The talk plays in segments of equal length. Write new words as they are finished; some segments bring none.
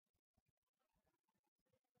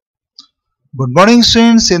Good morning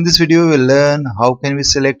students. In this video we will learn how can we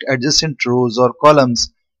select adjacent rows or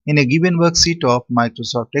columns in a given worksheet of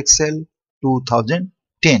Microsoft Excel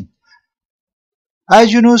 2010.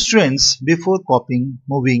 As you know students, before copying,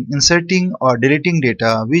 moving, inserting or deleting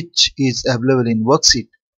data which is available in worksheet,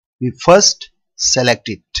 we first select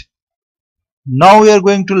it. Now we are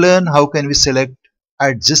going to learn how can we select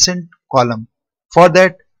adjacent column. For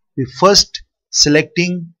that we first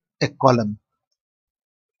selecting a column.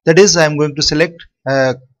 That is, I am going to select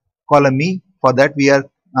column E. For that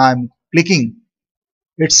I am clicking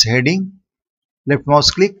its heading, left mouse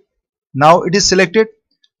click. Now it is selected.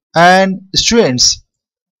 And students,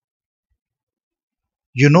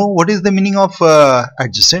 you know what is the meaning of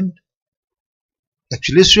adjacent?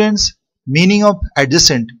 Actually students, meaning of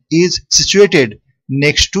adjacent is situated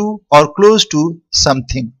next to or close to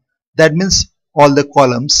something. That means all the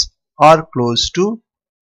columns are close to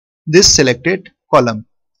this selected column,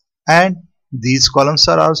 and these columns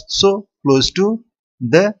are also close to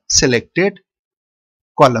the selected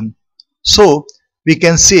column. So we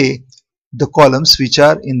can say the columns which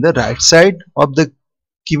are in the right side of the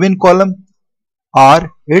given column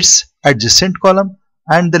are its adjacent column,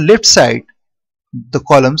 and the left side, the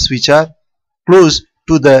columns which are close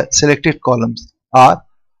to the selected columns are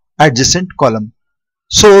adjacent column.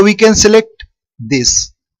 So we can select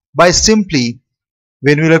this by simply,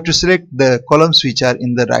 when we will have to select the columns which are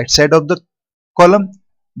in the right side of the column,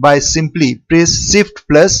 by simply press shift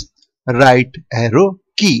plus right arrow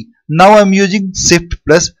key. Now I am using shift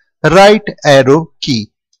plus right arrow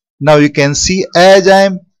key. Now you can see as I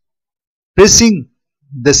am pressing,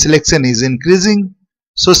 the selection is increasing.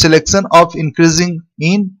 So selection of increasing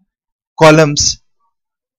in columns.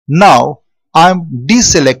 Now I am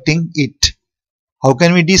deselecting it. How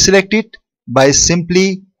can we deselect it? By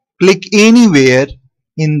simply click anywhere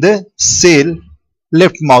in the cell,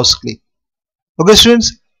 left mouse click. Okay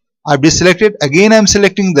students, I have deselected. Again I am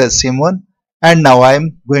selecting the same one, and now I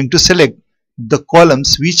am going to select the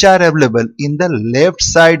columns which are available in the left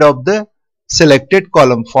side of the selected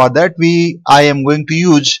column. For that I am going to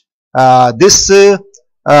use this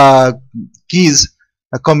keys,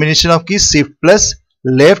 a combination of keys, shift plus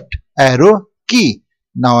left arrow key.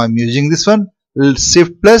 Now I am using this one,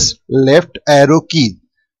 shift plus left arrow key.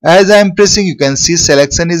 As I am pressing, you can see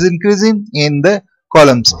selection is increasing in the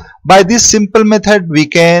columns. By this simple method we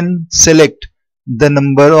can select the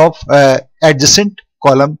number of adjacent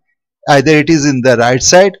column, either it is in the right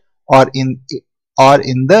side or in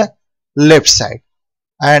the left side.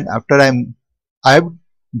 And after I have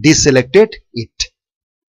deselected it.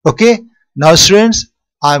 Okay, now students,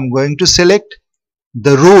 I am going to select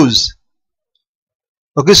the rows.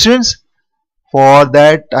 Okay students, for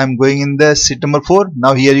that I am going in the sheet number 4.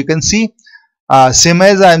 Now here you can see same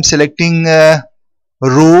as I am selecting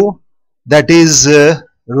row, that is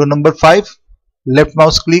row number 5, left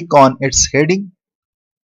mouse click on its heading.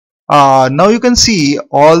 Now you can see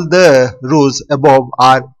all the rows above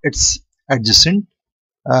are its adjacent,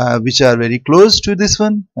 which are very close to this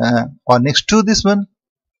one or next to this one,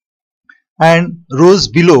 and rows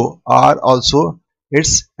below are also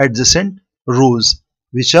its adjacent rows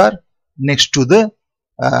which are next to the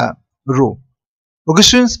row. Okay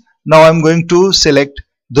students, now I am going to select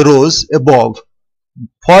the rows above.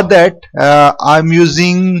 For that I am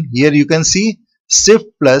using, here you can see shift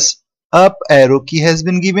plus up arrow key has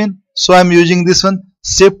been given. So I am using this one,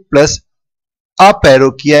 shift plus up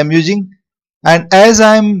arrow key I am using, and as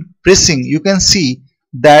I am pressing, you can see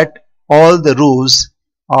that all the rows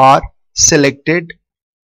are selected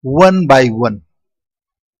one by one.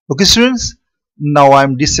 Okay students, now I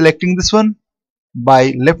am deselecting this one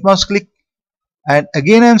by left mouse click, and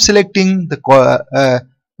again I am selecting the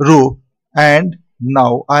row, and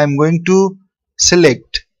now I am going to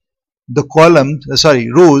select the columns,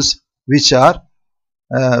 rows which are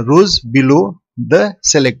rows below the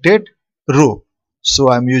selected row. So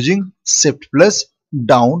I am using shift plus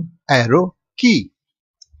down arrow key.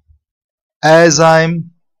 As I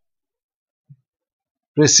am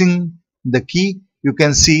pressing the key, you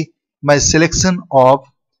can see my selection of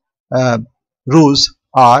rows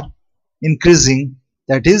are increasing,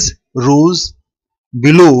 that is rows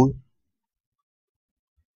below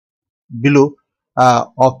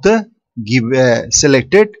of the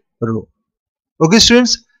selected row. Okay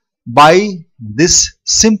students, by this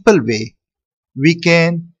simple way we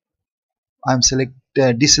can, I am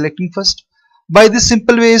deselecting first. By this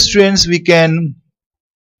simple way students, we can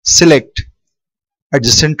select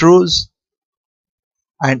adjacent rows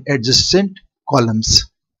and adjacent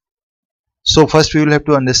columns. So first we will have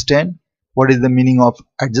to understand what is the meaning of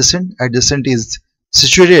adjacent. Adjacent is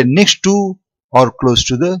situated next to or close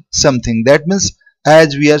to the something. That means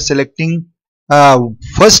as we are selecting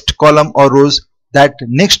first column or rows, that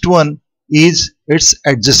next one is its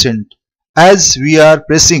adjacent. As we are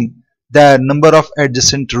pressing, the number of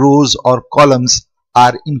adjacent rows or columns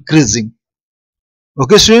are increasing.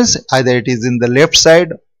 Okay students, either it is in the left side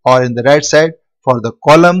or in the right side for the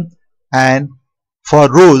column, and for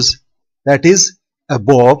rows that is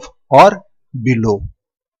above or below.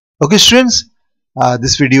 Okay students,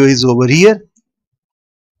 this video is over here.